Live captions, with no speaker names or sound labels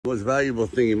The most valuable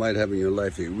thing you might have in your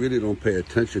life that you really don't pay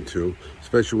attention to,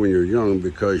 especially when you're young,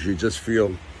 because you just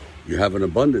feel you have an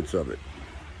abundance of it.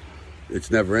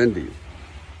 It's never ending.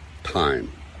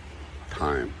 Time.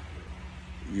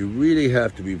 You really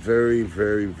have to be very,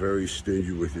 very, very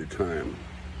stingy with your time.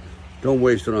 Don't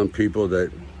waste it on people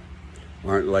that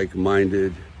aren't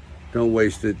like-minded. Don't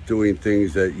waste it doing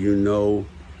things that you know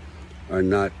are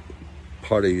not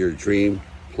part of your dream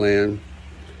plan.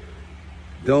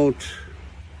 Don't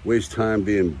waste time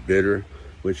being bitter,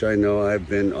 which I know I've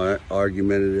been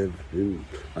argumentative, and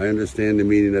I understand the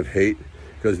meaning of hate,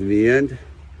 because in the end,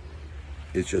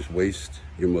 it's just waste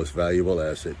your most valuable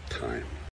asset, time.